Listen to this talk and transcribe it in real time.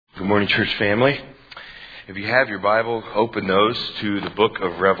Good morning, church family. If you have your Bible, open those to the book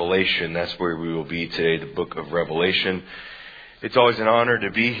of Revelation. That's where we will be today, the book of Revelation. It's always an honor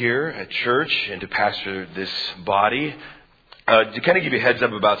to be here at church and to pastor this body. To kind of give you a heads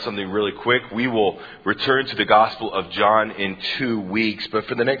up about something really quick, we will return to the Gospel of John in 2 weeks. But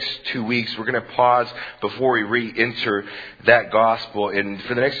for the next 2 weeks, we're going to pause before we re-enter that Gospel. And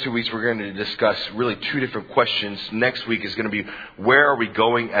for the next 2 weeks, we're going to discuss really two different questions. Next week is going to be, where are we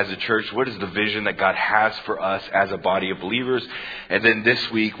going as a church? What is the vision that God has for us as a body of believers? And then this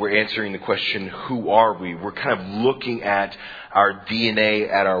week, we're answering the question, who are we? We're kind of looking at our DNA,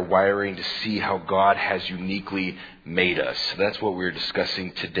 at our wiring, to see how God has uniquely made us. So that's what we're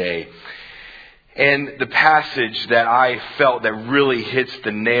discussing today. And the passage that I felt that really hits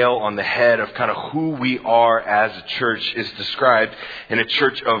the nail on the head of kind of who we are as a church is described in a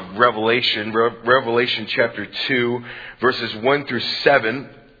church of Revelation, Revelation chapter 2, verses 1 through 7.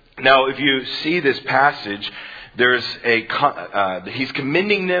 Now, if you see this passage, there's he's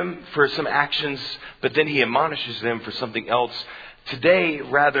commending them for some actions, but then he admonishes them for something else. Today,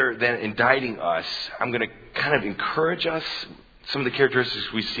 rather than indicting us, I'm going to kind of encourage us, some of the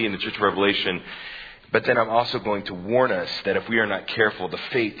characteristics we see in the church of Revelation, but then I'm also going to warn us that if we are not careful, the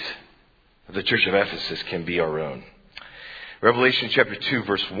fate of the church of Ephesus can be our own. Revelation chapter 2,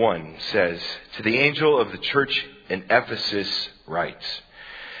 verse 1 says, "To the angel of the church in Ephesus writes,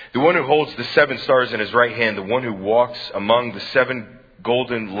 the one who holds the 7 stars in his right hand, the one who walks among the 7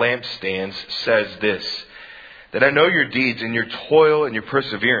 golden lampstands, says this, that I know your deeds and your toil and your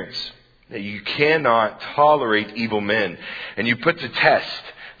perseverance, that you cannot tolerate evil men, and you put to test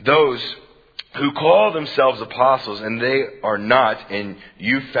those who call themselves apostles, and they are not, and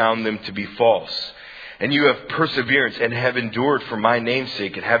you found them to be false. And you have perseverance and have endured for my name's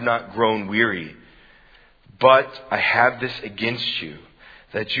sake and have not grown weary. But I have this against you,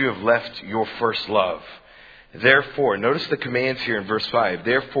 that you have left your first love. Therefore," notice the commands here in verse 5,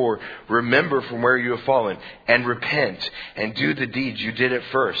 "therefore remember from where you have fallen and repent and do the deeds you did at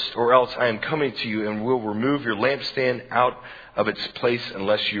first, or else I am coming to you and will remove your lampstand out of its place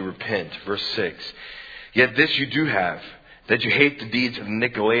unless you repent." Verse 6, "Yet this you do have, that you hate the deeds of the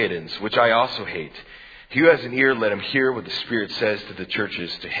Nicolaitans, which I also hate. He who has an ear, let him hear what the Spirit says to the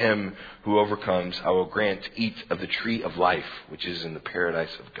churches. To him who overcomes, I will grant to eat of the tree of life, which is in the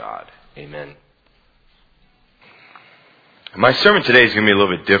paradise of God." Amen. My sermon today is going to be a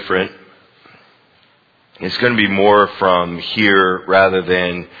little bit different. It's going to be more from here rather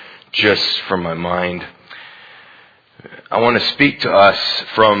than just from my mind. I want to speak to us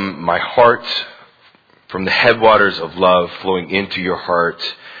from my heart, from the headwaters of love flowing into your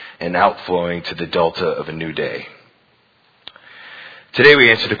heart and outflowing to the delta of a new day. Today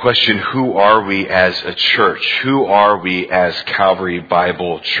we answer the question, who are we as a church? Who are we as Calvary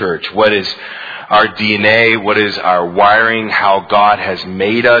Bible Church? What is our DNA? What is our wiring? How God has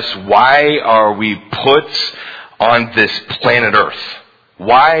made us? Why are we put on this planet Earth?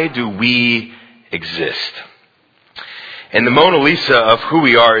 Why do we exist? And the Mona Lisa of who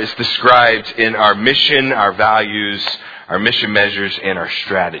we are is described in our mission, our values, our mission measures, and our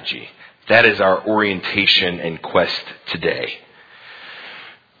strategy. That is our orientation and quest today.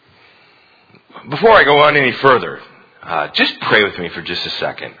 Before I go on any further, just pray with me for just a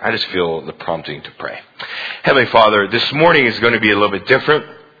second. I just feel the prompting to pray. Heavenly Father, this morning is going to be a little bit different.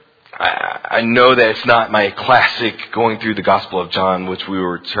 I know that it's not my classic going through the Gospel of John, which we will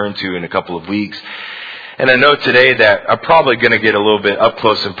return to in a couple of weeks. And I know today that I'm probably going to get a little bit up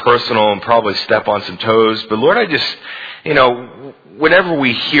close and personal and probably step on some toes. But Lord, I just, whenever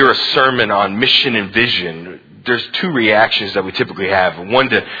we hear a sermon on mission and vision, there's 2 reactions that we typically have. One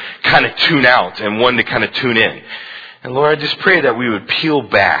to kind of tune out and one to kind of tune in. And Lord, I just pray that we would peel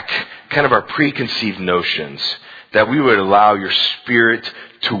back kind of our preconceived notions, that we would allow your Spirit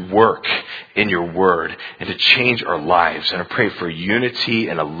to work in your word and to change our lives. And I pray for unity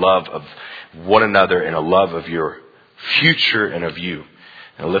and a love of one another and a love of your future and of you.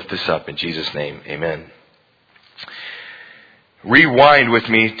 And I lift this up in Jesus' name. Amen. Rewind with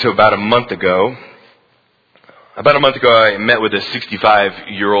me to about a month ago. About a month ago, I met with a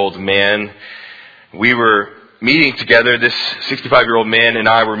 65-year-old man. We were meeting together. This 65-year-old man and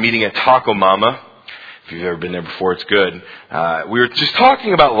I were meeting at Taco Mama. If you've ever been there before, it's good. We were just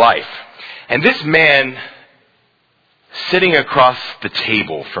talking about life. And this man, sitting across the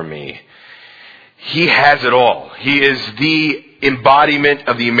table from me, he has it all. He is the embodiment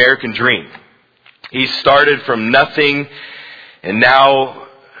of the American dream. He started from nothing, and now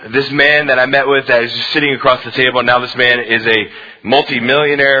this man that I met with that is just sitting across the table, now this man is a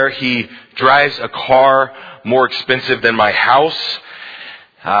multimillionaire. He drives a car more expensive than my house.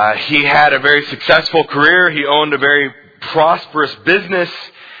 He had a very successful career. He owned a very prosperous business.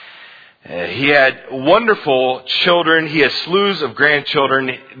 He had wonderful children. He has slews of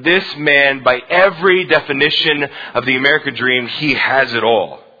grandchildren. This man, by every definition of the American dream, he has it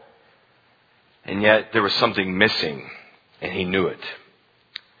all. And yet there was something missing, and he knew it.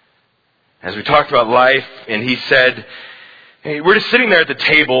 As we talked about life, and he said, hey, we're just sitting there at the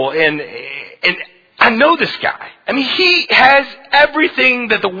table, and I know this guy. I mean, he has everything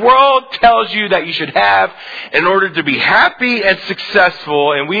that the world tells you that you should have in order to be happy and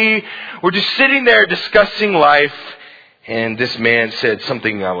successful. And we were just sitting there discussing life. And this man said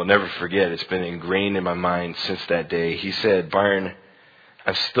something I will never forget. It's been ingrained in my mind since that day. He said, Byron,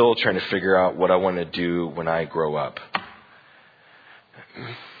 I'm still trying to figure out what I want to do when I grow up.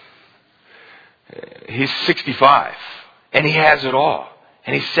 He's 65 and he has it all.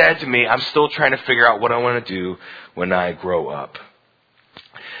 And he said to me, I'm still trying to figure out what I want to do when I grow up.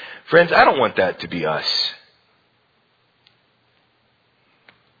 Friends, I don't want that to be us.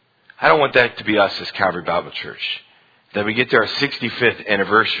 I don't want that to be us as Calvary Bible Church. That we get to our 65th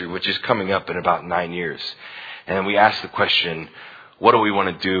anniversary, which is coming up in about 9 years. And we ask the question, what do we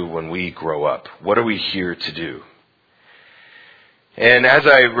want to do when we grow up? What are we here to do? And as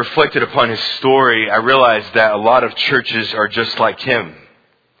I reflected upon his story, I realized that a lot of churches are just like him.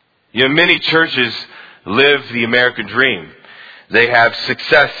 You know, many churches live the American dream. They have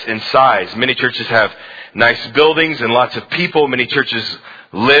success in size. Many churches have nice buildings and lots of people. Many churches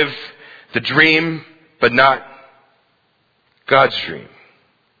live the dream, but not God's dream.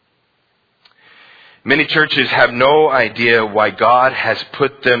 Many churches have no idea why God has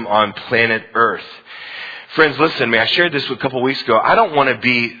put them on planet Earth. Friends, listen to me. I shared this a couple of weeks ago. I don't want to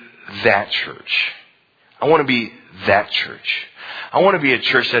be that church. I want to be that church. I want to be a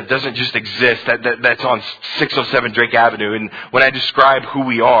church that doesn't just exist, that's on 607 Drake Avenue. And when I describe who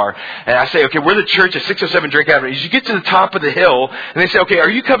we are, and I say, okay, we're the church at 607 Drake Avenue. As you get to the top of the hill, and they say, okay, are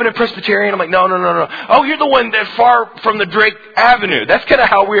you Covenant Presbyterian? I'm like, no. Oh, you're the one that far from the Drake Avenue. That's kind of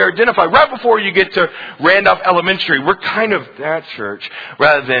how we are identified. Right before you get to Randolph Elementary, we're kind of that church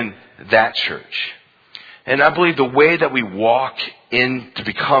rather than that church. And I believe the way that we walk in to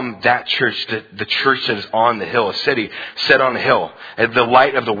become that church, the church that is on the hill, a city set on a hill, the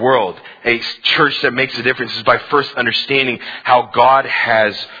light of the world, a church that makes a difference, is by first understanding how God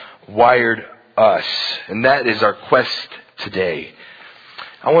has wired us. And that is our quest today.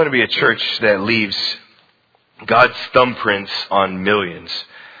 I want to be a church that leaves God's thumbprints on millions.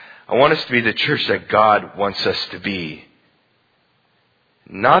 I want us to be the church that God wants us to be.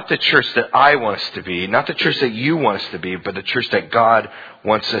 Not the church that I want us to be, not the church that you want us to be, but the church that God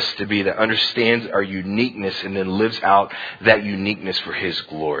wants us to be, that understands our uniqueness and then lives out that uniqueness for His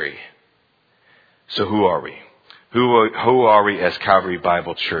glory. So who are we? Who are we as Calvary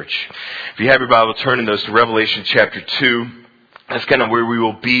Bible Church? If you have your Bible, turn in those to Revelation chapter 2. That's kind of where we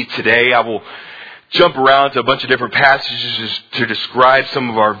will be today. I will jump around to a bunch of different passages to describe some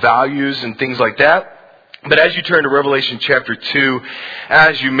of our values and things like that. But as you turn to Revelation chapter 2,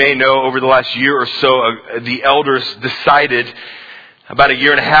 as you may know, over the last year or so, the elders decided about a year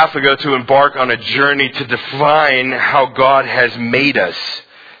and a half ago to embark on a journey to define how God has made us,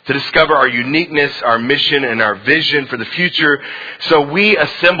 to discover our uniqueness, our mission, and our vision for the future. So we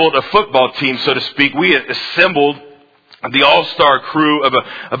assembled a football team, so to speak. We assembled the all-star crew of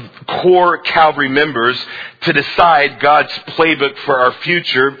core Calvary members to decide God's playbook for our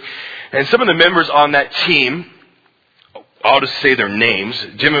future. And some of the members on that team, I'll just say their names: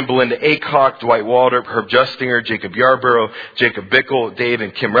 Jim and Belinda Aycock, Dwight Waldrop, Herb Justinger, Jacob Yarborough, Jacob Bickle, Dave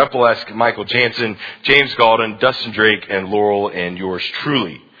and Kim Repolesk, Michael Jansen, James Galden, Dustin Drake, and Laurel, and yours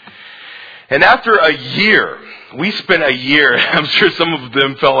truly. And after a year, we spent a year, I'm sure some of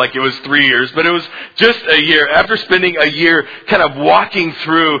them felt like it was 3 years, but it was just a year. After spending a year kind of walking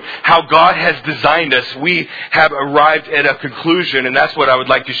through how God has designed us, we have arrived at a conclusion, and that's what I would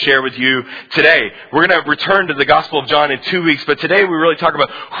like to share with you today. We're going to return to the Gospel of John in 2 weeks, but today we really talk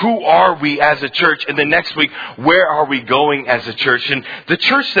about who are we as a church, and then next week, where are we going as a church? And the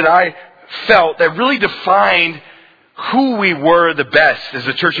church that I felt that really defined who we were the best as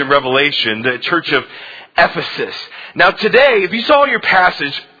a church in Revelation, the church of Ephesus. Now today, if you saw your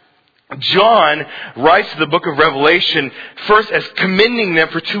passage, John writes the book of Revelation first as commending them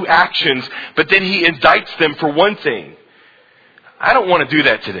for two actions, but then he indicts them for one thing. I don't want to do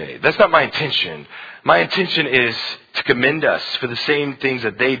that today. That's not my intention. My intention is to commend us for the same things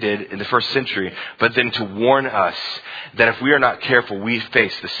that they did in the first century, but then to warn us that if we are not careful, we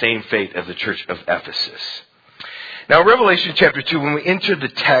face the same fate of the church of Ephesus. Now, Revelation chapter 2, when we enter the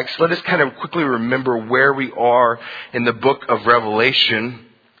text, let us kind of quickly remember where we are in the book of Revelation.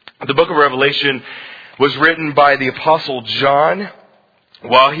 The book of Revelation was written by the Apostle John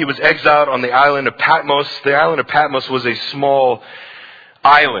while he was exiled on the island of Patmos. The island of Patmos was a small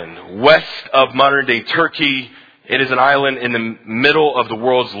island west of modern-day Turkey. It is an island in the middle of the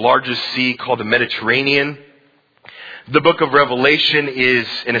world's largest sea called the Mediterranean. The book of Revelation is,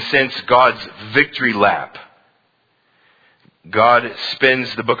 in a sense, God's victory lap. God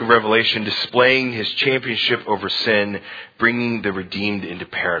spends the book of Revelation displaying his championship over sin, bringing the redeemed into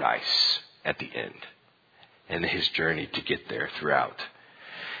paradise at the end, and his journey to get there throughout.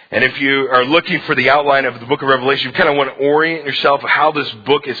 And if you are looking for the outline of the book of Revelation, you kind of want to orient yourself how this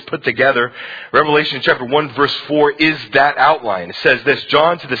book is put together. Revelation chapter 1 verse 4 is that outline. It says this: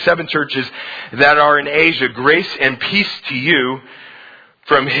 John, to the 7 churches that are in Asia, grace and peace to you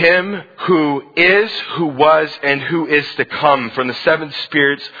from him who is, who was, and who is to come, from the 7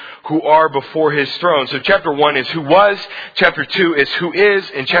 spirits who are before his throne. So chapter 1 is who was, chapter 2 is who is,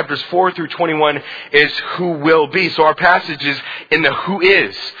 and chapters 4 through 21 is who will be. So our passage is in the who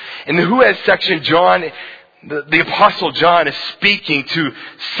is. In the who is section, John, the Apostle John, is speaking to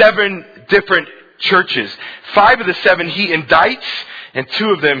 7 different churches. 5 of the 7 he indicts, and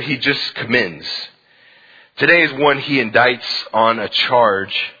 2 of them he just commends. Today is one he indicts on a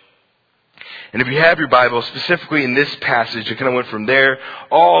charge. And if you have your Bible, specifically in this passage, it kind of went from there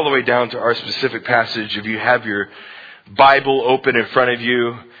all the way down to our specific passage. If you have your Bible open in front of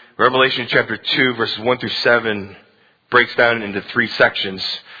you, Revelation chapter 2, verses 1 through 7 breaks down into 3 sections.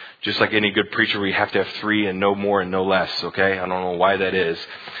 Just like any good preacher, we have to have 3 and no more and no less, okay? I don't know why that is.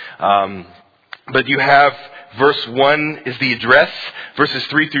 But you have verse 1 is the address. Verses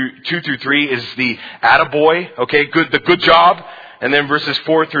 2 through 3 is the attaboy, okay? The good job. And then verses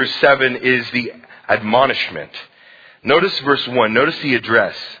 4 through 7 is the admonishment. Notice verse 1. Notice the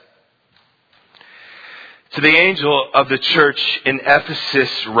address. To the angel of the church in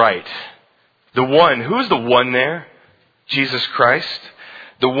Ephesus write. The one. Who is the one there? Jesus Christ.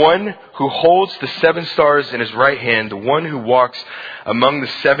 The one who holds the 7 stars in his right hand, the one who walks among the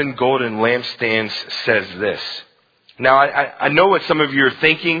 7 golden lampstands, says this. Now, I know what some of you are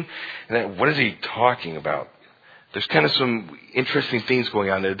thinking. What is he talking about? There's kind of some interesting things going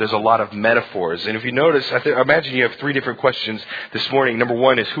on there. There's a lot of metaphors. And if you notice, I imagine you have 3 different questions this morning. Number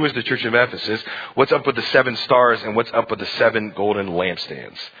 1 is, who is the church of Ephesus? What's up with the 7 stars? And what's up with the 7 golden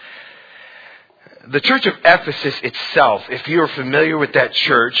lampstands? The church of Ephesus itself, if you are familiar with that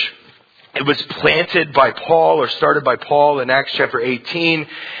church, it was planted by Paul or started by Paul in Acts chapter 18.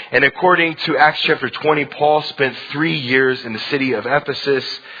 And according to Acts chapter 20, Paul spent 3 years in the city of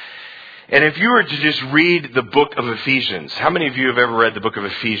Ephesus. And if you were to just read the book of Ephesians, how many of you have ever read the book of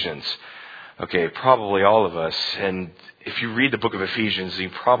Ephesians? Okay, probably all of us. And if you read the book of Ephesians, you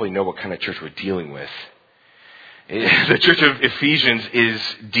probably know what kind of church we're dealing with. The church of Ephesians is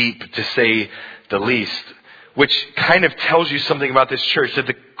deep, to say the least, which kind of tells you something about this church, that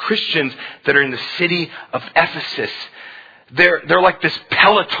the Christians that are in the city of Ephesus, they're like this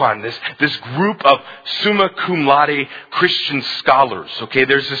peloton, this group of summa cum laude Christian scholars. Okay,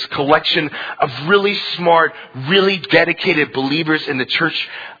 there's this collection of really smart, really dedicated believers in the church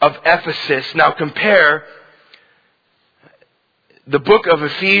of Ephesus. Now compare the book of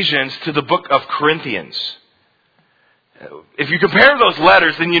Ephesians to the book of Corinthians. If you compare those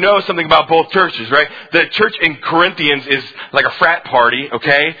letters, then you know something about both churches, right? The church in Corinthians is like a frat party,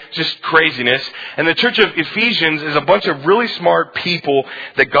 okay? Just craziness. And the church of Ephesians is a bunch of really smart people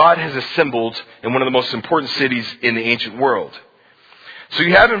that God has assembled in one of the most important cities in the ancient world. So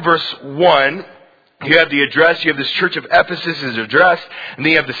you have in verse 1, you have the address, you have this church of Ephesus is addressed, and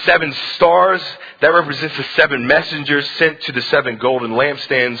then you have the 7 stars. That represents the 7 messengers sent to the 7 golden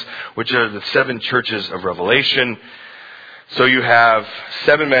lampstands, which are the 7 churches of Revelation. So you have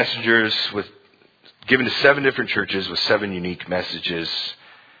 7 messengers given to 7 different churches with 7 unique messages.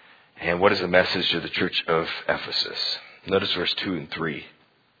 And what is the message to the church of Ephesus? Notice verse 2 and 3.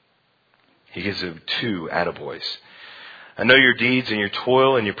 He gives them 2 attaboys. I know your deeds and your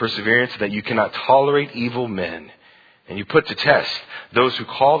toil and your perseverance, that you cannot tolerate evil men. And you put to test those who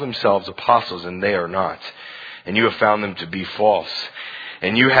call themselves apostles, and they are not. And you have found them to be false.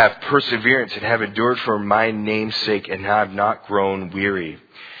 And you have perseverance and have endured for my name's sake and have not grown weary.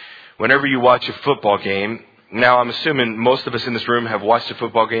 Whenever you watch a football game, now I'm assuming most of us in this room have watched a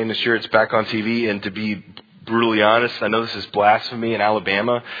football game this year. It's back on TV. And to be brutally honest, I know this is blasphemy in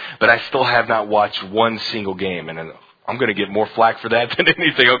Alabama, but I still have not watched one single game. And I'm going to get more flack for that than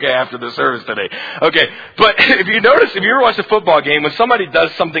anything, okay, after the service today. Okay, but if you ever watch a football game, when somebody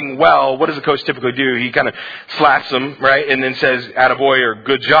does something well, what does the coach typically do? He kind of slaps them, right, and then says, attaboy or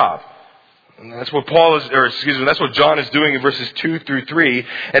good job. And that's what that's what John is doing in verses 2 through 3.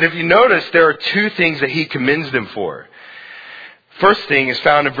 And if you notice, there are two things that he commends them for. First thing is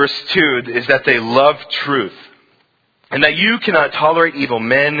found in verse 2 is that they love truth. And that you cannot tolerate evil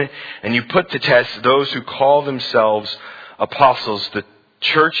men, and you put to test those who call themselves apostles. The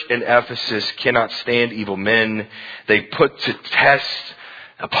church in Ephesus cannot stand evil men. They put to test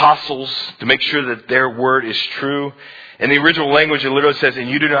apostles to make sure that their word is true. In the original language, it literally says, and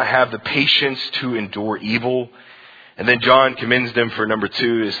you do not have the patience to endure evil. And then John commends them for number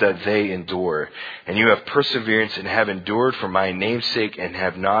 2 is that they endure. And you have perseverance and have endured for my name's sake and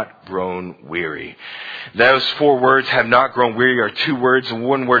have not grown weary. Those 4 words, have not grown weary, are 2 words. And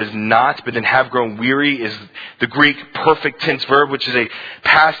one word is not, but then have grown weary is the Greek perfect tense verb, which is a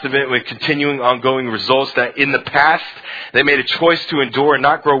past event with continuing ongoing results. That in the past, they made a choice to endure and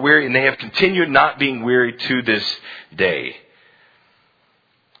not grow weary, and they have continued not being weary to this day.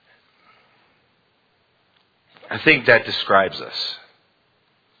 I think that describes us.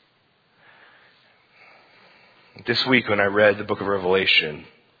 This week when I read the book of Revelation,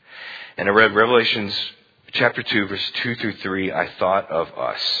 and I read Revelations chapter 2, verse 2 through 3, I thought of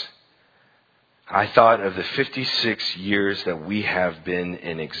us. I thought of the 56 years that we have been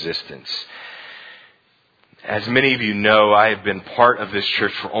in existence. As many of you know, I have been part of this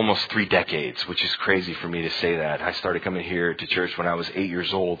church for almost 3 decades, which is crazy for me to say that. I started coming here to church when I was 8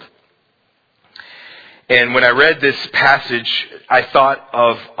 years old. And when I read this passage, I thought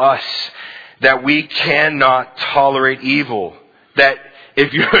of us, that we cannot tolerate evil. That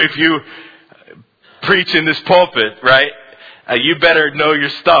if you preach in this pulpit, right, you better know your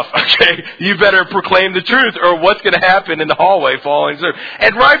stuff, okay? You better proclaim the truth, or what's going to happen in the hallway following service.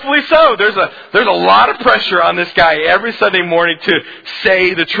 And rightfully so. There's a lot of pressure on this guy every Sunday morning to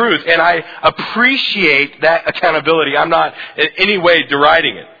say the truth. And I appreciate that accountability. I'm not in any way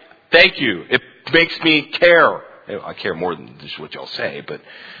deriding it. Thank you. It makes me care. I care more than just what y'all say, but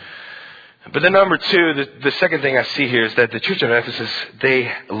then number 2, the second thing I see here is that the church of Ephesus,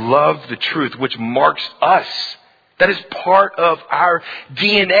 they love the truth, which marks us. That is part of our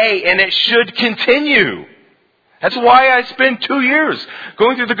DNA, and it should continue. That's why I spent 2 years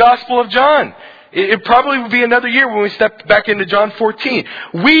going through the Gospel of John. It probably will be another year when we step back into John 14.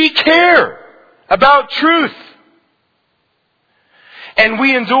 We care about truth, and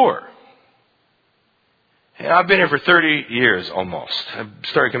we endure. And I've been here for 30 years almost. I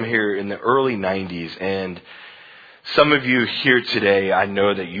started coming here in the early 90s, and some of you here today, I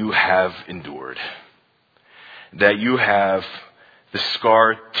know that you have endured. That you have the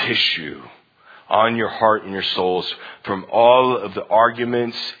scar tissue on your heart and your souls from all of the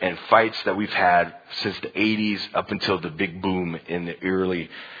arguments and fights that we've had since the 80s up until the big boom in the early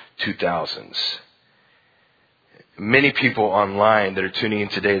 2000s. Many people online that are tuning in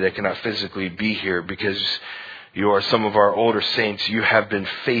today that cannot physically be here because you are some of our older saints. You have been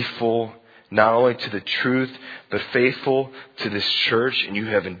faithful not only to the truth, but faithful to this church, and you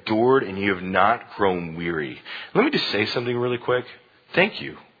have endured and you have not grown weary. Let me just say something really quick. Thank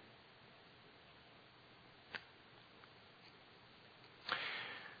you.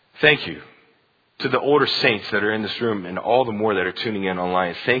 Thank you to the older saints that are in this room and all the more that are tuning in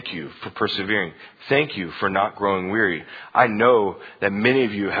online. Thank you for persevering. Thank you for not growing weary. I know that many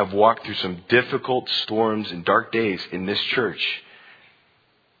of you have walked through some difficult storms and dark days in this church.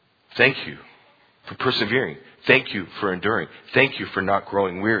 Thank you for persevering. Thank you for enduring. Thank you for not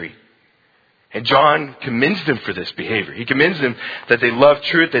growing weary. And John commends them for this behavior. He commends them that they love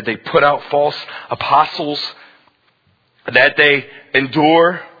truth, that they put out false apostles, that they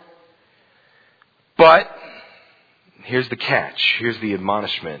endure. But here's the catch. Here's the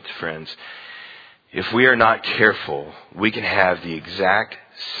admonishment, friends. If we are not careful, we can have the exact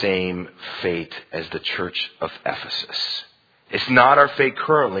same fate as the church of Ephesus. It's not our fate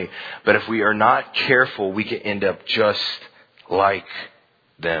currently, but if we are not careful, we can end up just like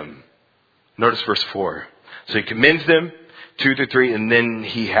them. Notice verse 4. So he commends them, 2 through 3, and then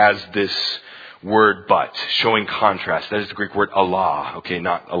he has this word but, showing contrast. That is the Greek word Allah. Okay,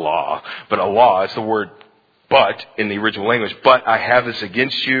 not Allah, but Allah is the word but in the original language. But I have this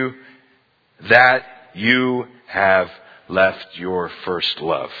against you, that you have left your first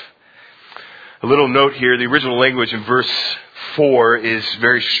love. A little note here, the original language in verse 4 is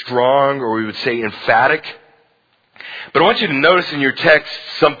very strong, or we would say emphatic. But I want you to notice in your text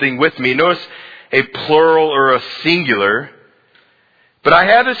something with me. Notice a plural or a singular. But I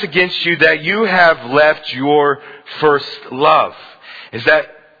have this against you, that you have left your first love. Is that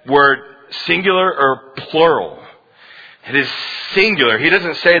word singular or plural? It is singular. He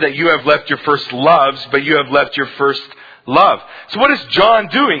doesn't say that you have left your first loves, but you have left your first love. So what is John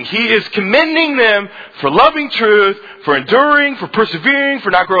doing? He is commending them for loving truth, for enduring, for persevering,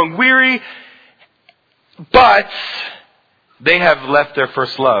 for not growing weary. But they have left their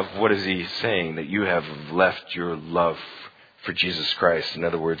first love. What is he saying? That you have left your love for Jesus Christ. In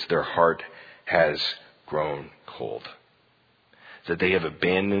other words, their heart has grown cold. That they have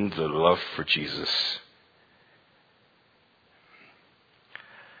abandoned their love for Jesus.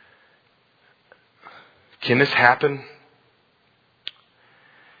 Can this happen?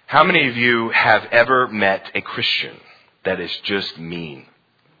 How many of you have ever met a Christian that is just mean?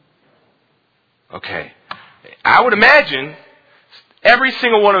 Okay. I would imagine every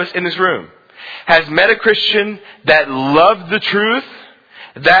single one of us in this room has met a Christian that loved the truth,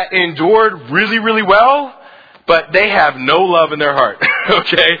 that endured really, really well, but they have no love in their heart.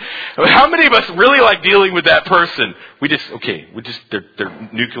 Okay? How many of us really like dealing with that person? They're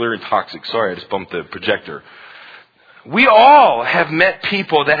nuclear and toxic. Sorry, I just bumped the projector. We all have met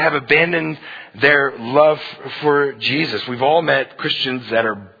people that have abandoned their love for Jesus. We've all met Christians that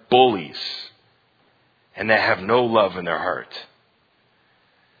are bullies and that have no love in their heart.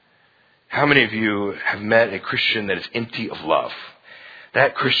 How many of you have met a Christian that is empty of love?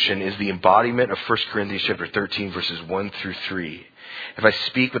 That Christian is the embodiment of 1 Corinthians chapter 13, verses 1 through 3. If I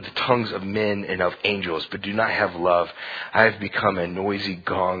speak with the tongues of men and of angels, but do not have love, I have become a noisy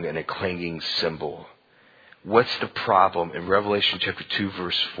gong and a clanging cymbal. What's the problem in Revelation chapter 2,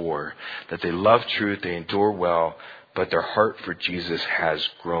 verse 4? That they love truth, they endure well, but their heart for Jesus has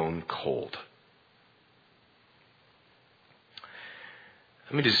grown cold.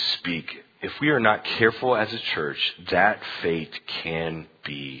 Let me just speak. If we are not careful as a church, that fate can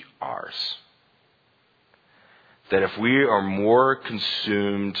be ours. That if we are more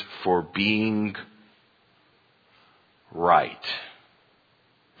consumed for being right,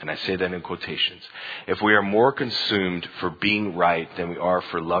 and I say that in quotations, if we are more consumed for being right than we are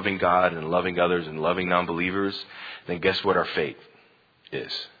for loving God and loving others and loving non-believers, then guess what our fate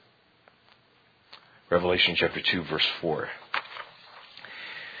is? Revelation chapter 2, verse 4.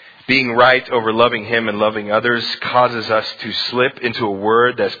 Being right over loving Him and loving others causes us to slip into a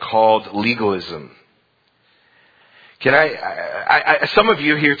word that's called legalism. Some of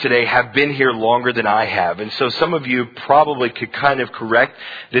you here today have been here longer than I have, and so some of you probably could kind of correct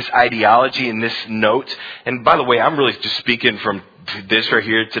this ideology in this note. And by the way, I'm really just speaking from this right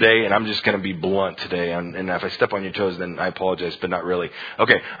here today, and I'm just going to be blunt today. And if I step on your toes, then I apologize, but not really.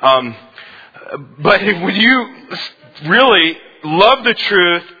 Okay. But when you really love the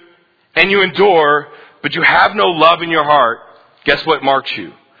truth and you endure, but you have no love in your heart, guess what marks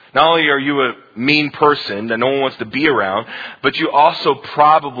you? Not only are you a mean person that no one wants to be around, but you also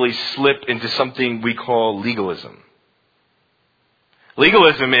probably slip into something we call legalism.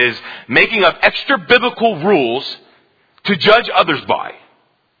 Legalism is making up extra biblical rules to judge others by.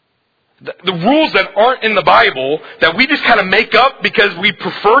 The rules that aren't in the Bible that we just kind of make up because we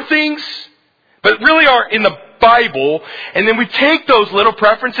prefer things, but really are in the Bible, and then we take those little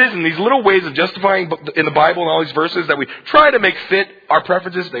preferences and these little ways of justifying in the Bible and all these verses that we try to make fit our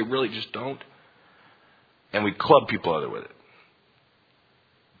preferences, they really just don't. And we club people other with it.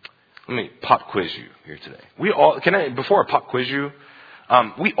 Let me pop quiz you here today. Before I pop quiz you,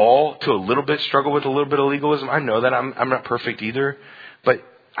 we all, to a little bit, struggle with a little bit of legalism. I know that I'm not perfect either, but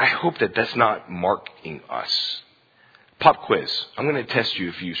I hope that that's not marking us. Pop quiz. I'm going to test you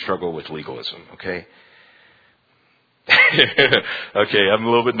if you struggle with legalism, okay? Okay, I'm a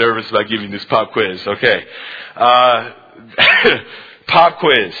little bit nervous about giving this pop quiz. Okay. Pop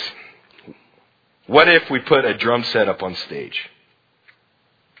quiz. What if we put a drum set up on stage?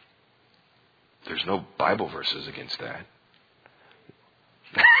 There's no Bible verses against that.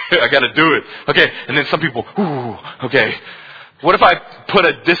 I got to do it. Okay, and then some people, ooh, okay. What if I put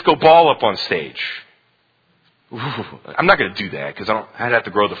a disco ball up on stage? Ooh, I'm not going to do that because I'd have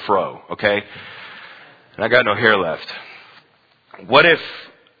to grow the fro, okay? And I got no hair left. What if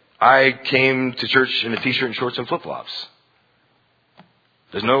I came to church in a t-shirt and shorts and flip-flops?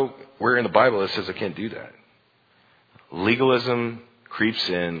 There's nowhere in the Bible that says I can't do that. Legalism creeps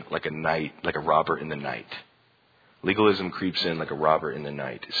in like a robber in the night. Legalism creeps in like a robber in the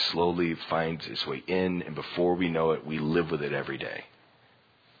night. It slowly finds its way in, and before we know it, we live with it every day.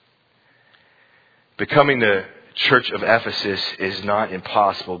 Becoming the church of Ephesus is not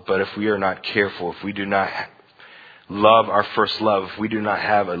impossible, but if we are not careful, if we do not love our first love, if we do not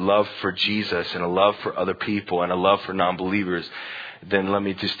have a love for Jesus and a love for other people and a love for non-believers, then let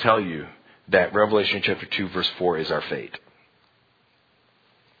me just tell you that Revelation chapter 2 verse 4 is our fate.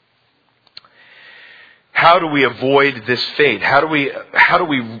 How do we avoid this fate? How do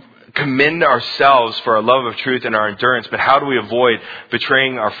we commend ourselves for our love of truth and our endurance, but how do we avoid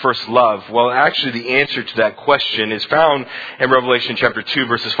betraying our first love? Well, actually, the answer to that question is found in Revelation chapter 2,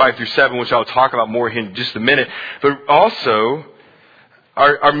 verses 5 through 7, which I'll talk about more in just a minute. But also,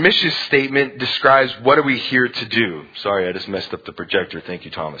 our mission statement describes what are we here to do. Sorry, I just messed up the projector. Thank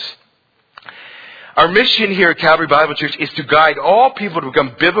you, Thomas. Our mission here at Calvary Bible Church is to guide all people to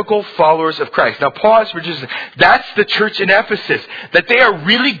become biblical followers of Christ. Now pause for just a second. That's the church in Ephesus. That they are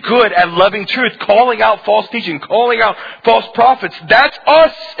really good at loving truth, calling out false teaching, calling out false prophets. That's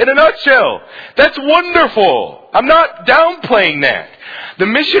us in a nutshell. That's wonderful. I'm not downplaying that. The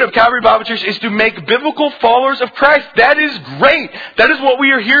mission of Calvary Bible Church is to make biblical followers of Christ. That is great. That is what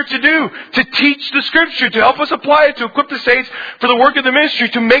we are here to do. To teach the Scripture, to help us apply it, to equip the saints for the work of the ministry,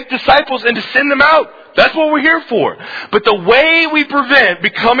 to make disciples and to send them out. That's what we're here for. But the way we prevent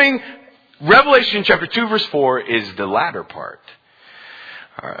becoming Revelation chapter 2 verse 4 is the latter part.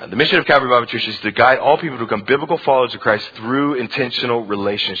 The mission of Calvary Bible Church is to guide all people to become biblical followers of Christ through intentional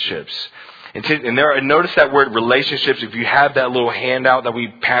relationships. And notice that word relationships. If you have that little handout that we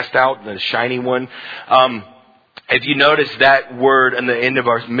passed out, the shiny one, if you notice that word in the end of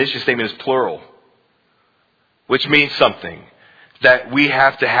our mission statement is plural, which means something. That we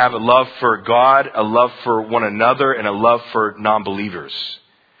have to have a love for God, a love for one another, and a love for non-believers.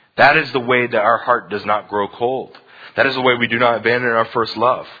 That is the way that our heart does not grow cold. That is the way we do not abandon our first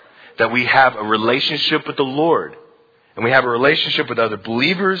love. That we have a relationship with the Lord, and we have a relationship with other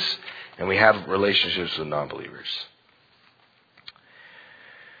believers, and we have relationships with non-believers.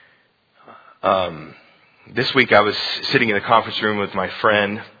 This week I was sitting in a conference room with my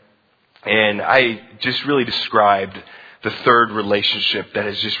friend, and I just really described the third relationship that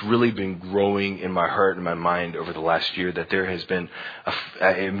has just really been growing in my heart and my mind over the last year, that there has been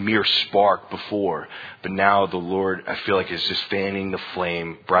a mere spark before. But now the Lord, I feel like, is just fanning the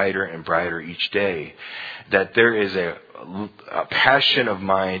flame brighter and brighter each day. That there is a passion of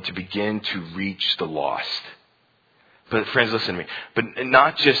mine to begin to reach the lost. But friends, listen to me. But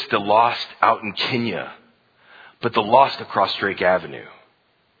not just the lost out in Kenya, but the lost across Drake Avenue.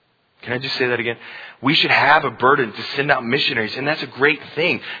 Can I just say that again? We should have a burden to send out missionaries, and that's a great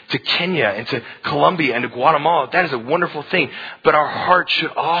thing, to Kenya and to Colombia and to Guatemala. That is a wonderful thing. But our heart should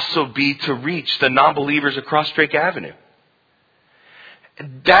also be to reach the non-believers across Drake Avenue.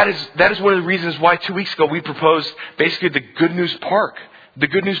 That is one of the reasons why 2 weeks ago we proposed basically the Good News Park, the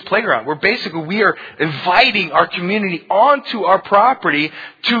Good News Playground, where basically we are inviting our community onto our property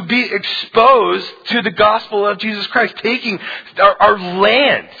to be exposed to the gospel of Jesus Christ, taking our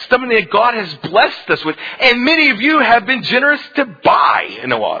land, something that God has blessed us with, and many of you have been generous to buy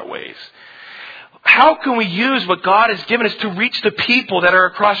in a lot of ways. How can we use what God has given us to reach the people that are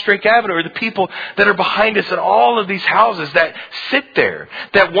across Drake Avenue, or the people that are behind us in all of these houses that sit there,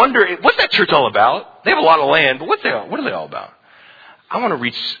 that wonder, what's that church all about? They have a lot of land, but what are they all about? I want to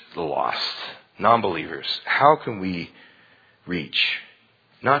reach the lost, non-believers. How can we reach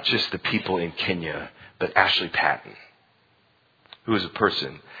not just the people in Kenya, but Ashley Patton, who is a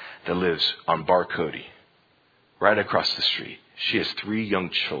person that lives on Bar Cody, right across the street. She has 3 young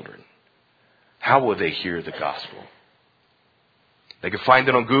children. How will they hear the gospel? They can find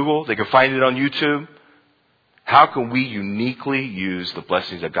it on Google. They can find it on YouTube. How can we uniquely use the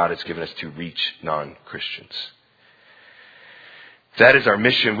blessings that God has given us to reach non-Christians? That is our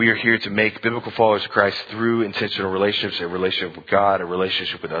mission. We are here to make biblical followers of Christ through intentional relationships, a relationship with God, a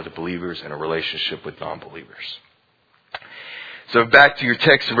relationship with other believers, and a relationship with non-believers. So back to your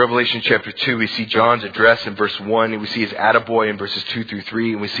text in Revelation chapter 2, we see John's address in verse 1, and we see his attaboy in verses 2 through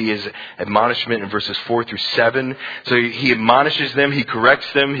 3, and we see his admonishment in verses 4 through 7. So he admonishes them, he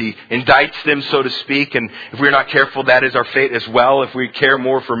corrects them, he indicts them, so to speak, and if we're not careful, that is our fate as well. If we care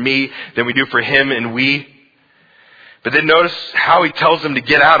more for me than we do for him and we. But then notice how he tells them to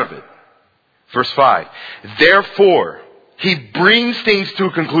get out of it. Verse 5, therefore, he brings things to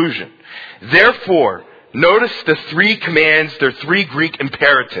a conclusion. Therefore, notice the 3 commands, they're 3 Greek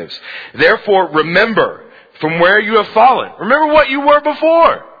imperatives. Therefore, remember from where you have fallen. Remember what you were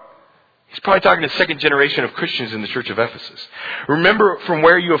before. He's probably talking to the second generation of Christians in the church of Ephesus. Remember from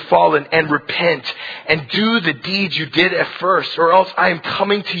where you have fallen and repent and do the deeds you did at first, or else I am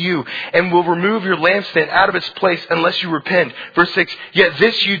coming to you and will remove your lampstand out of its place unless you repent. Verse 6, yet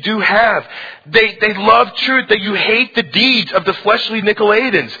this you do have. They love truth, that you hate the deeds of the fleshly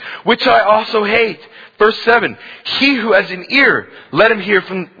Nicolaitans, which I also hate. Verse 7, he who has an ear, let him hear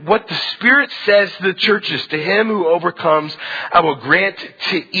from what the Spirit says to the churches. To him who overcomes, I will grant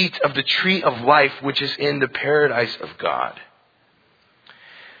to eat of the tree of life, which is in the paradise of God.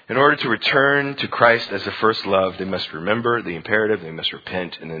 In order to return to Christ as the first love, they must remember the imperative, they must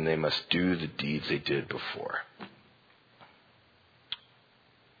repent, and then they must do the deeds they did before.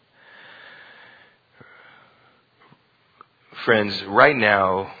 Friends, right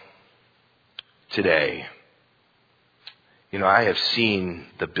now, today, I have seen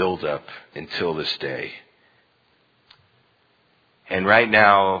the buildup until this day. And right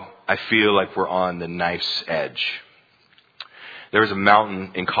now, I feel like we're on the knife's edge. There's a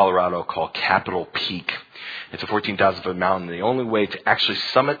mountain in Colorado called Capitol Peak. It's a 14,000-foot mountain. The only way to actually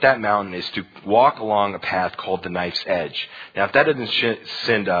summit that mountain is to walk along a path called the Knife's Edge. Now, if that doesn't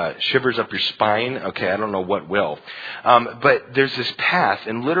send shivers up your spine, okay, I don't know what will. But there's this path,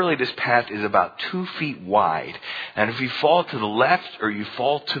 and literally this path is about 2 feet wide. And if you fall to the left or you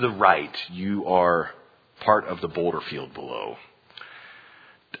fall to the right, you are part of the boulder field below.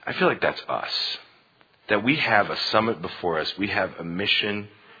 I feel like that's us. That we have a summit before us, we have a mission,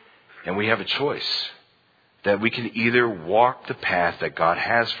 and we have a choice. That we can either walk the path that God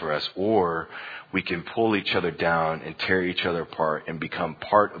has for us, or we can pull each other down and tear each other apart and become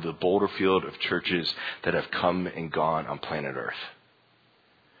part of the boulder field of churches that have come and gone on planet Earth.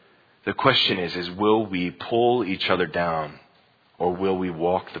 The question is will we pull each other down, or will we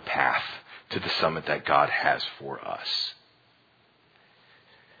walk the path to the summit that God has for us?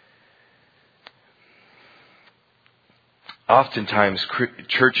 Oftentimes,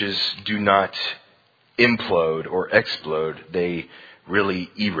 churches do not implode or explode. They really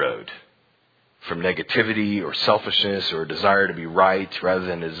erode from negativity or selfishness or a desire to be right rather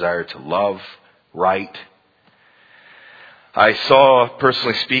than a desire to love right. I saw,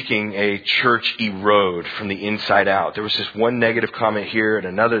 personally speaking, a church erode from the inside out. There was just one negative comment here and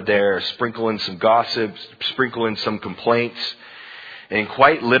another there, sprinkle in some gossip, sprinkle in some complaints. And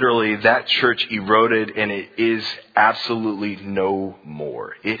quite literally, that church eroded, and it is absolutely no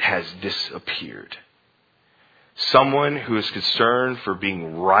more. It has disappeared. Someone who is concerned for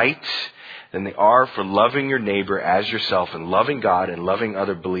being right than they are for loving your neighbor as yourself and loving God and loving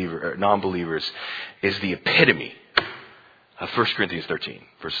other non-believers is the epitome of 1 Corinthians 13,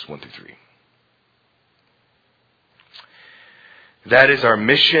 verses 1 through 3. That is our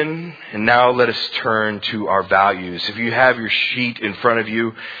mission, and now let us turn to our values. If you have your sheet in front of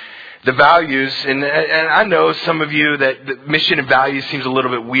you, the values, and I know some of you that the mission and values seems a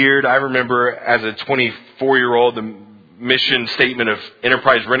little bit weird. I remember as a 24-year-old, the mission statement of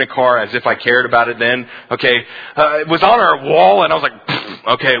Enterprise Rent-A-Car, as if I cared about it then. Okay, it was on our wall, and I was like,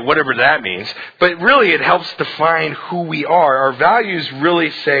 okay, whatever that means. But really, it helps define who we are. Our values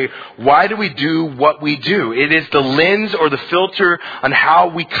really say, why do we do what we do? It is the lens or the filter on how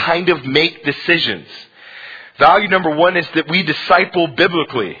we kind of make decisions. Value number one is that we disciple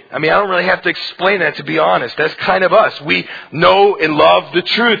biblically. I mean, I don't really have to explain that, to be honest. That's kind of us. We know and love the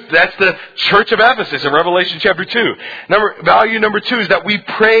truth. That's the church of Ephesus in Revelation chapter 2. Value number two is that we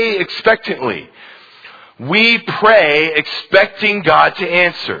pray expectantly. We pray expecting God to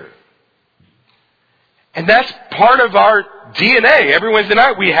answer. And that's part of our DNA. Every Wednesday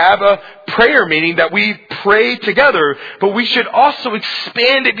night we have a prayer meeting that we pray together. But we should also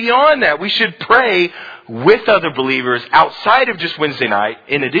expand it beyond that. We should pray with other believers outside of just Wednesday night,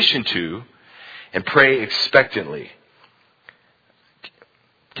 in addition to, and pray expectantly.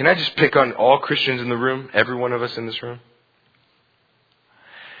 Can I just pick on all Christians in the room? Every one of us in this room?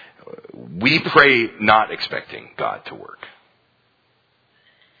 We pray not expecting God to work.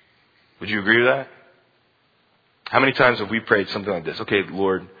 Would you agree with that? How many times have we prayed something like this? Okay,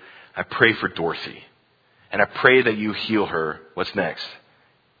 Lord, I pray for Dorothy. And I pray that you heal her. What's next?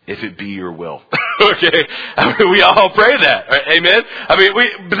 If it be your will. Okay? I mean, we all pray that. Right? Amen?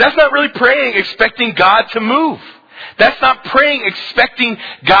 But that's not really praying expecting God to move. That's not praying expecting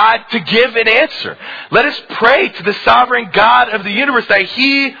God to give an answer. Let us pray to the sovereign God of the universe that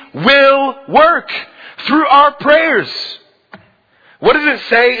He will work through our prayers. What does it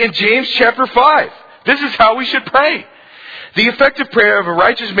say in James chapter 5? This is how we should pray. The effective prayer of a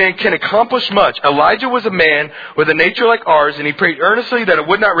righteous man can accomplish much. Elijah was a man with a nature like ours, and he prayed earnestly that it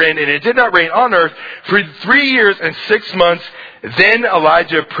would not rain, and it did not rain on earth for 3 years and 6 months. Then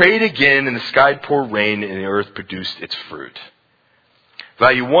Elijah prayed again, and the sky poured rain, and the earth produced its fruit.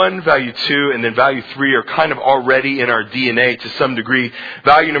 Value 1, value 2, and then value 3 are kind of already in our DNA to some degree.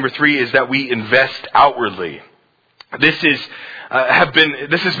 Value number 3 is that we invest outwardly. This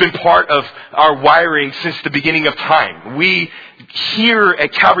has been part of our wiring since the beginning of time. We here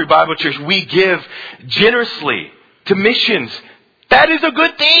at Calvary Bible Church, we give generously to missions. That is a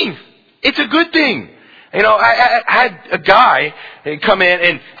good thing. It's a good thing. You know, I had a guy come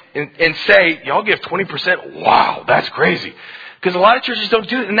in and say, y'all give 20%? Wow, that's crazy. Because a lot of churches don't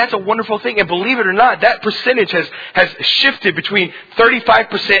do it, and that's a wonderful thing. And believe it or not, that percentage has shifted between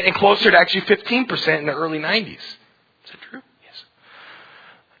 35% and closer to actually 15% in the early 90s. Is that true? Yes.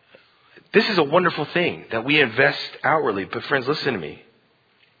 This is a wonderful thing that we invest outwardly. But friends, listen to me.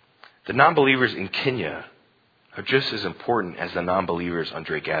 The non-believers in Kenya are just as important as the non-believers on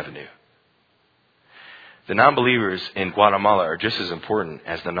Drake Avenue. The non-believers in Guatemala are just as important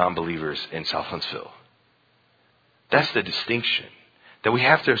as the non-believers in South Huntsville. That's the distinction. That we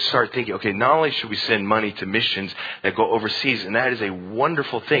have to start thinking, okay, not only should we send money to missions that go overseas, and that is a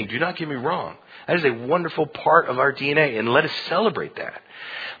wonderful thing. Do not get me wrong. That is a wonderful part of our DNA, and let us celebrate that.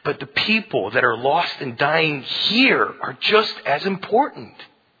 But the people that are lost and dying here are just as important.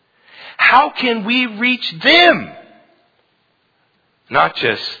 How can we reach them? Not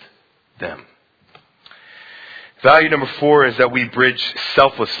just them. Value number 4 is that we bridge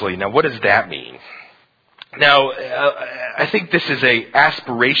selflessly. Now, what does that mean? Now, I think this is a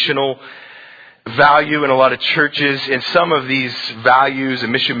aspirational value in a lot of churches, and some of these values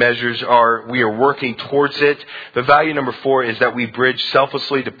and mission measures we are working towards it. But value number 4 is that we bridge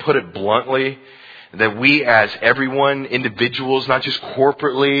selflessly, to put it bluntly, that we as everyone, individuals, not just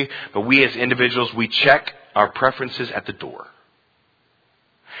corporately, but we as individuals, we check our preferences at the door.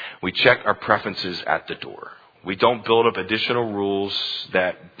 We check our preferences at the door. We don't build up additional rules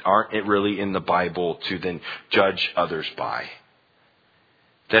that aren't really in the Bible to then judge others by.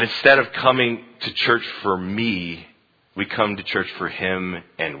 That instead of coming to church for me, we come to church for him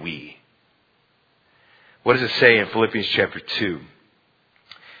and we. What does it say in Philippians chapter 2?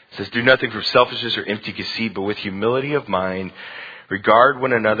 It says, do nothing from selfishness or empty conceit, but with humility of mind, regard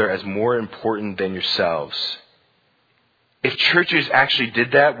one another as more important than yourselves. If churches actually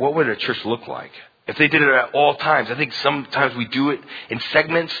did that, what would a church look like? If they did it at all times. I think sometimes we do it in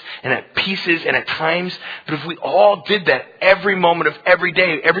segments and at pieces and at times. But if we all did that every moment of every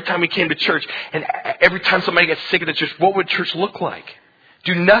day, every time we came to church, and every time somebody gets sick at the church, what would church look like?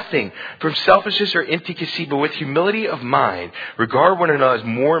 Do nothing from selfishness or empty conceit, but with humility of mind, regard one another as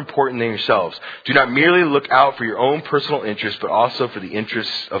more important than yourselves. Do not merely look out for your own personal interests, but also for the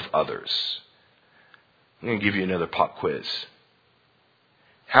interests of others. I'm going to give you another pop quiz.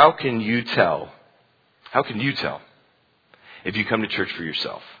 How can you tell if you come to church for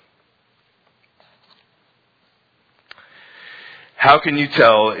yourself? How can you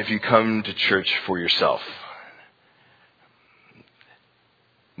tell if you come to church for yourself?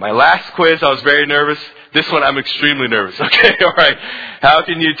 My last quiz, I was very nervous. This one, I'm extremely nervous. Okay, all right. How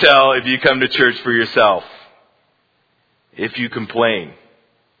can you tell if you come to church for yourself? If you complain.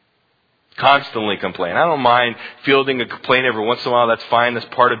 Constantly complain. I don't mind fielding a complaint every once in a while. That's fine. That's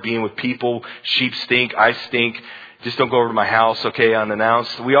part of being with people. Sheep stink. I stink. Just don't go over to my house, okay,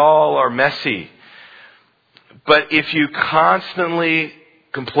 unannounced. We all are messy. But if you constantly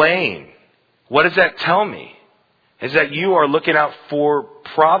complain, what does that tell me? Is that you are looking out for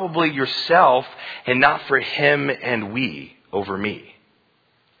probably yourself and not for him and we over me.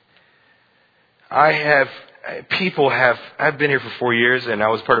 I've been here for 4 years, and I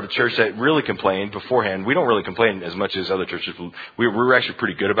was part of a church that really complained beforehand. We don't really complain as much as other churches. We're actually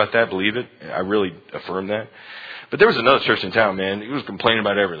pretty good about that, believe it. I really affirm that. But there was another church in town, man. He was complaining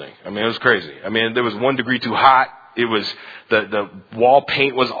about everything. I mean, it was crazy. I mean, there was 1 degree too hot. It was, the wall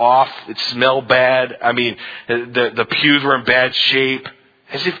paint was off. It smelled bad. I mean, the pews were in bad shape.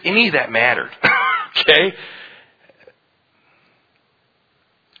 As if any of that mattered. Okay?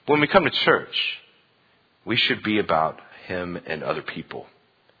 When we come to church, we should be about him and other people.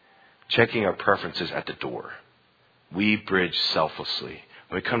 Checking our preferences at the door. We bridge selflessly.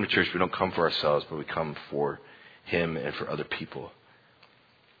 When we come to church, we don't come for ourselves, but we come for him and for other people.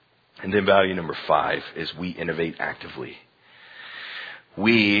 And then value number 5 is we innovate actively.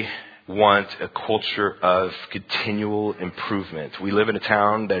 We want a culture of continual improvement. We live in a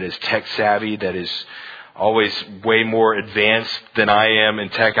town that is tech savvy, that is always way more advanced than I am in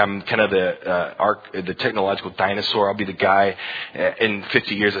tech. I'm kind of the technological dinosaur. I'll be the guy in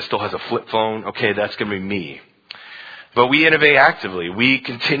 50 years that still has a flip phone. Okay, that's going to be me. But we innovate actively. We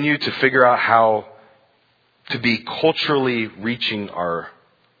continue to figure out how to be culturally reaching our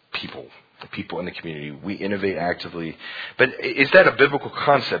people, the people in the community. We innovate actively. But is that a biblical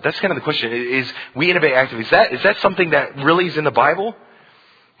concept? That's kind of the question. Is we innovate actively? Is that something that really is in the Bible?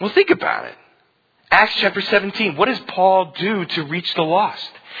 Well, think about it. Acts chapter 17. What does Paul do to reach the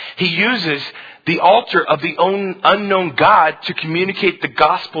lost? He uses the altar of the unknown God to communicate the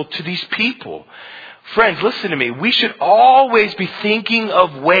gospel to these people. Friends, listen to me. We should always be thinking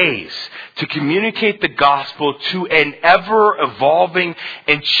of ways to communicate the gospel to an ever-evolving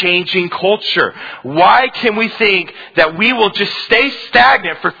and changing culture. Why can we think that we will just stay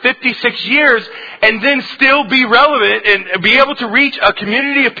stagnant for 56 years and then still be relevant and be able to reach a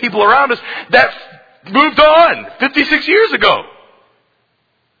community of people around us that moved on 56 years ago?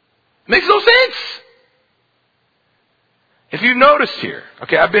 Makes no sense. If you've noticed here,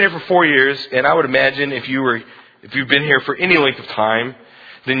 okay, I've been here for 4 years, and I would imagine if you've been here for any length of time,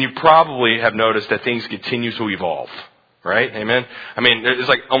 then you probably have noticed that things continue to evolve, right? Amen? I mean, it's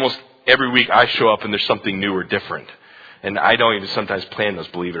like almost every week I show up and there's something new or different. And I don't even sometimes plan those,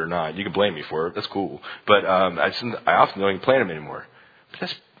 believe it or not. You can blame me for it. That's cool. But I often don't even plan them anymore.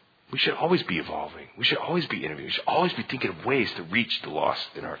 But we should always be evolving. We should always be innovating. We should always be thinking of ways to reach the lost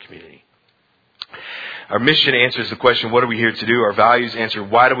in our community. Our mission answers the question, what are we here to do? Our values answer,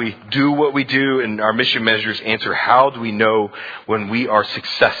 why do we do what we do? And our mission measures answer, how do we know when we are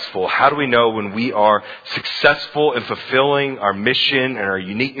successful? How do we know when we are successful in fulfilling our mission and our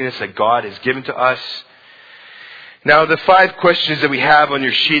uniqueness that God has given to us? Now, the 5 questions that we have on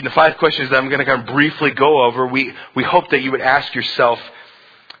your sheet, and the 5 questions that I'm going to kind of briefly go over, we hope that you would ask yourself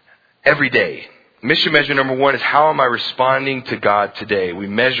every day. Mission measure number 1 is, how am I responding to God today? We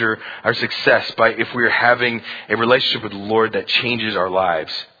measure our success by if we are having a relationship with the Lord that changes our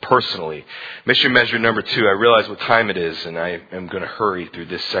lives personally. Mission measure number 2, I realize what time it is, and I am going to hurry through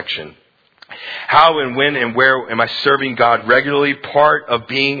this section. How and when and where am I serving God regularly? Part of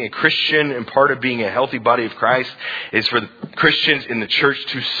being a Christian and part of being a healthy body of Christ is for the Christians in the church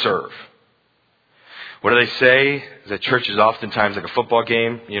to serve. What do they say? Is that church is oftentimes like a football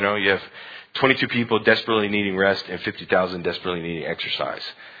game. You know, you have 22 people desperately needing rest and 50,000 desperately needing exercise.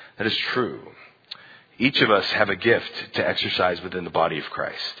 That is true. Each of us have a gift to exercise within the body of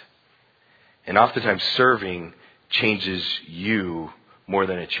Christ. And oftentimes serving changes you more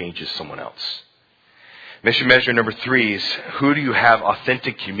than it changes someone else. Mission measure number 3 is, who do you have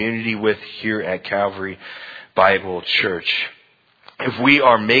authentic community with here at Calvary Bible Church? If we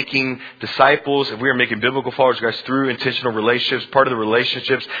are making disciples, if we are making biblical followers of Christ through intentional relationships, part of the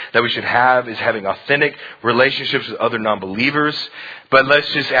relationships that we should have is having authentic relationships with other non-believers. But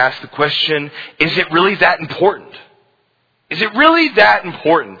let's just ask the question, is it really that important? Is it really that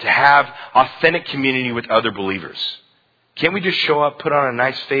important to have authentic community with other believers? Can't we just show up, put on a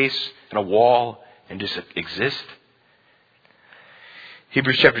nice face and a wall, and just exist?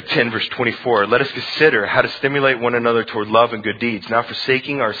 Hebrews chapter 10, verse 24. Let us consider how to stimulate one another toward love and good deeds, not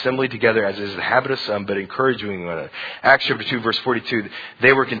forsaking our assembly together as is the habit of some, but encouraging one another. Acts chapter 2, verse 42.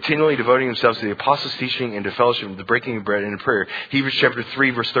 They were continually devoting themselves to the apostles' teaching and to fellowship, the breaking of bread and to prayer. Hebrews chapter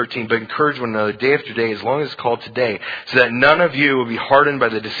 3, verse 13. But encourage one another day after day, as long as it's called today, so that none of you will be hardened by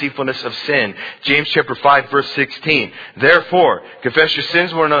the deceitfulness of sin. James chapter 5, verse 16. Therefore, confess your sins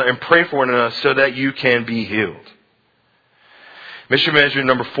to one another and pray for one another so that you can be healed. Mission measure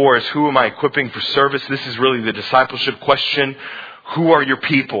number 4 is, who am I equipping for service? This is really the discipleship question. Who are your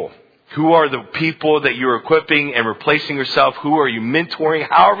people? Who are the people that you're equipping and replacing yourself? Who are you mentoring?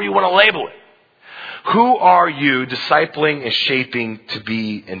 However you want to label it. Who are you discipling and shaping to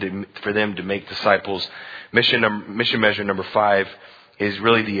be and for them to make disciples? Mission measure number 5 is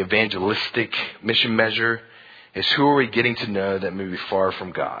really the evangelistic mission measure. Is, who are we getting to know that may be far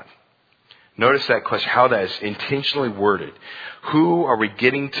from God? Notice that question, how that is intentionally worded. Who are we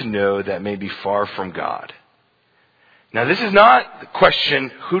getting to know that may be far from God? Now, this is not the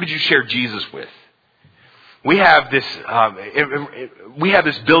question, who did you share Jesus with? We have this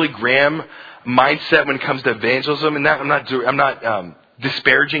Billy Graham mindset when it comes to evangelism, and that I'm not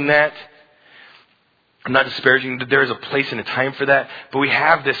disparaging that. I'm not disparaging that there is a place and a time for that, but we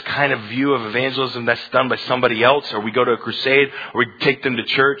have this kind of view of evangelism that's done by somebody else, or we go to a crusade, or we take them to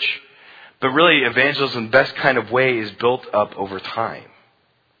church. But really, evangelism, the best kind of way, is built up over time.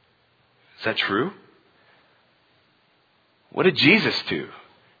 Is that true? What did Jesus do?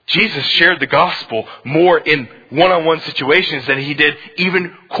 Jesus shared the gospel more in one-on-one situations than he did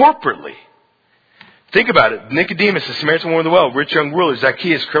even corporately. Think about it. Nicodemus, the Samaritan woman of the well, rich young ruler,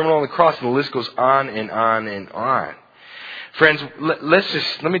 Zacchaeus, criminal on the cross, and the list goes on and on and on. Friends,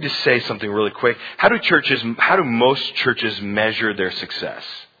 let me just say something really quick. How do most churches measure their success?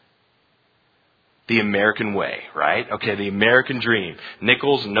 The American way, right? Okay, the American dream.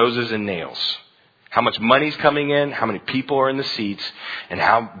 Nickels, noses, and nails. How much money's coming in, how many people are in the seats, and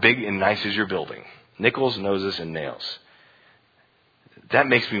how big and nice is your building. Nickels, noses, and nails. That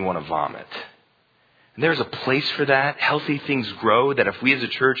makes me want to vomit. And there's a place for that. Healthy things grow, that if we as a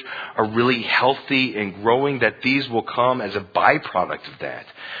church are really healthy and growing, that these will come as a byproduct of that.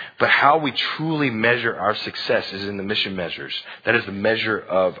 But how we truly measure our success is in the mission measures. That is the measure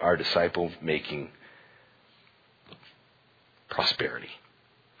of our disciple-making prosperity.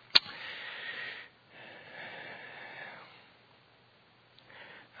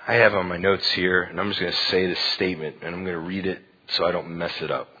 I have on my notes here, and I'm just going to say this statement, and I'm going to read it so I don't mess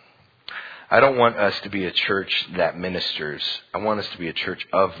it up. I don't want us to be a church that ministers. I want us to be a church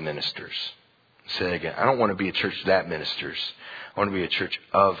of ministers. Say it again. I don't want to be a church that ministers. I want to be a church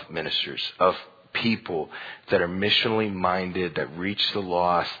of ministers, of people that are missionally minded, that reach the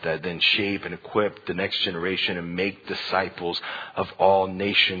lost, that then shape and equip the next generation and make disciples of all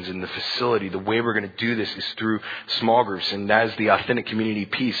nations. And the facility, the way we're going to do this is through small groups, and that is the authentic community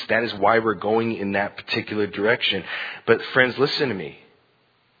piece. That is why we're going in that particular direction. But friends, listen to me.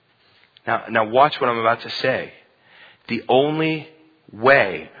 Now watch what I'm about to say. The only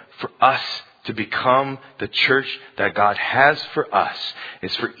way for us to become the church that God has for us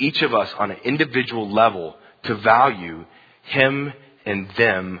is for each of us on an individual level to value Him and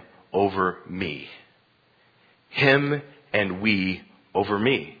them over me. Him and we over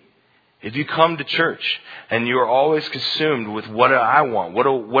me. If you come to church and you are always consumed with what do I want,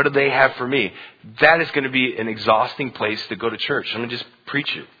 what do they have for me, that is going to be an exhausting place to go to church. I'm going to just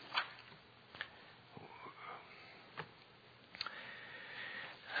preach you.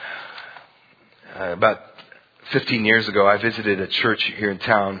 About 15 years ago, I visited a church here in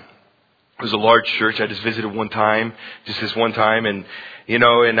town. It was a large church. I just visited this one time, and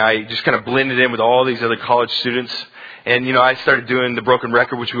I just kind of blended in with all these other college students. And, I started doing the broken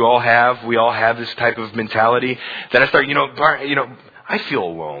record, which we all have. We all have this type of mentality. Then I started, I feel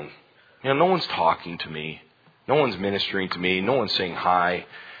alone. No one's talking to me. No one's ministering to me. No one's saying hi.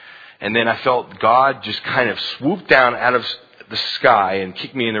 And then I felt God just kind of swoop down out of the sky and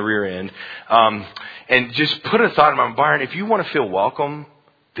kick me in the rear end, and just put a thought in my mind, Byron, if you want to feel welcome,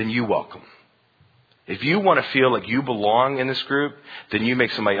 then you welcome. If you want to feel like you belong in this group, then you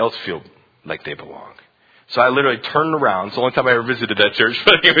make somebody else feel like they belong. So I literally turned around. It's the only time I ever visited that church,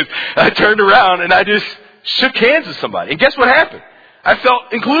 but I turned around and I just shook hands with somebody. And guess what happened? I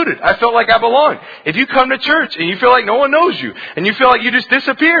felt included. I felt like I belonged. If you come to church and you feel like no one knows you, and you feel like you just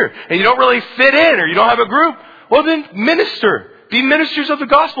disappear, and you don't really fit in, or you don't have a group, well, then minister. Be ministers of the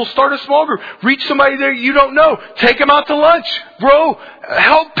gospel. Start a small group. Reach somebody there you don't know. Take them out to lunch. Grow.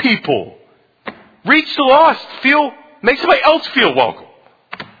 Help people. Reach the lost. Make somebody else feel welcome.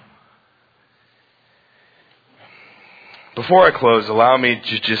 Before I close, allow me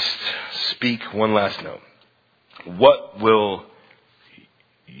to just speak one last note. What will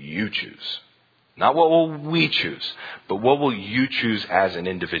you choose? Not what will we choose, but what will you choose as an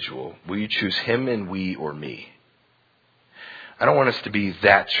individual? Will you choose Him and we or me? I don't want us to be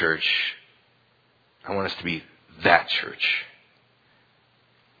that church. I want us to be that church.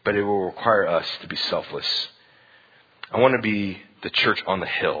 But it will require us to be selfless. I want to be the church on the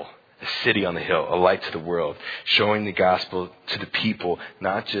hill, a city on the hill, a light to the world, showing the gospel to the people,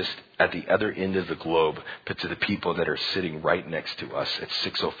 not just at the other end of the globe, but to the people that are sitting right next to us at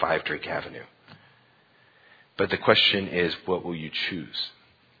 605 Drake Avenue. But the question is, what will you choose?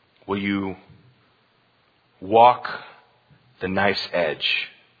 Will you walk the knife's edge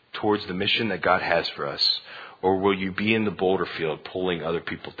towards the mission that God has for us, or will you be in the boulder field pulling other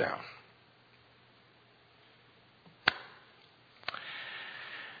people down?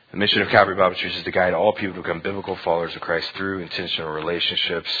 The mission of Calvary Bible Church is to guide all people to become biblical followers of Christ through intentional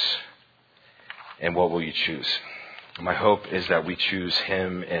relationships. And what will you choose? My hope is that we choose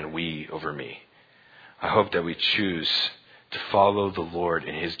Him and we over me. I hope that we choose to follow the Lord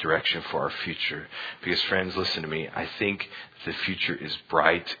in His direction for our future. Because friends, listen to me. I think the future is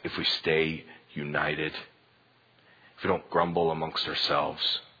bright if we stay united. If we don't grumble amongst ourselves.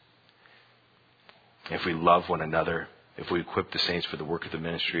 If we love one another. If we equip the saints for the work of the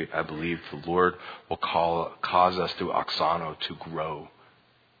ministry, I believe the Lord will cause us through Oxano to grow.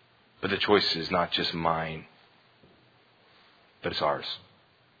 But the choice is not just mine, but it's ours.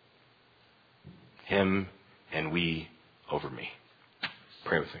 Him and we over me.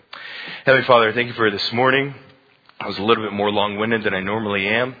 Pray with me. Heavenly Father, thank you for this morning. I was a little bit more long-winded than I normally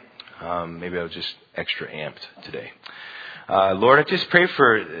am. Maybe I was just extra amped today. Lord, I just pray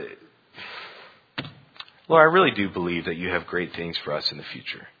Lord, I really do believe that you have great things for us in the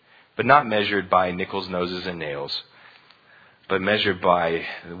future, but not measured by nickels, noses, and nails, but measured by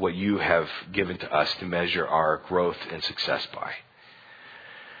what you have given to us to measure our growth and success by.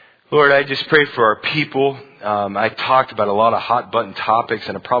 Lord, I just pray for our people. I talked about a lot of hot button topics,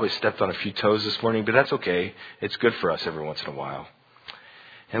 and I probably stepped on a few toes this morning, but that's okay. It's good for us every once in a while.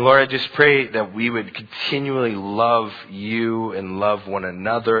 And Lord, I just pray that we would continually love you and love one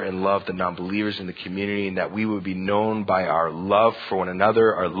another and love the non-believers in the community, and that we would be known by our love for one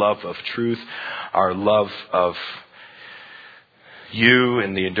another, our love of truth, our love of you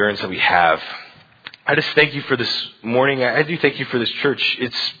and the endurance that we have. I just thank you for this morning. I do thank you for this church.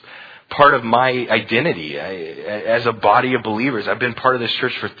 It's part of my identity as a body of believers. I've been part of this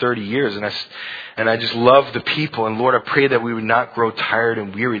church for 30 years, and I just love the people. And Lord, I pray that we would not grow tired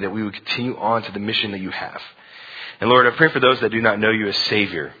and weary, that we would continue on to the mission that you have. And Lord, I pray for those that do not know you as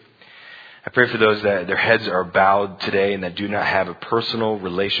Savior. I pray for those that their heads are bowed today and that do not have a personal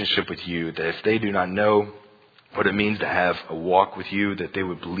relationship with you, that if they do not know what it means to have a walk with you, that they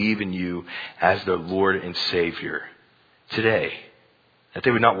would believe in you as their Lord and Savior today. That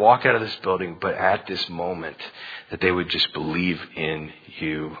they would not walk out of this building, but at this moment, that they would just believe in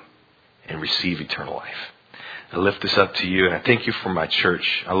you and receive eternal life. I lift this up to you, and I thank you for my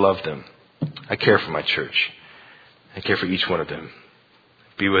church. I love them. I care for my church. I care for each one of them.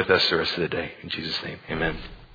 Be with us the rest of the day. In Jesus' name, amen.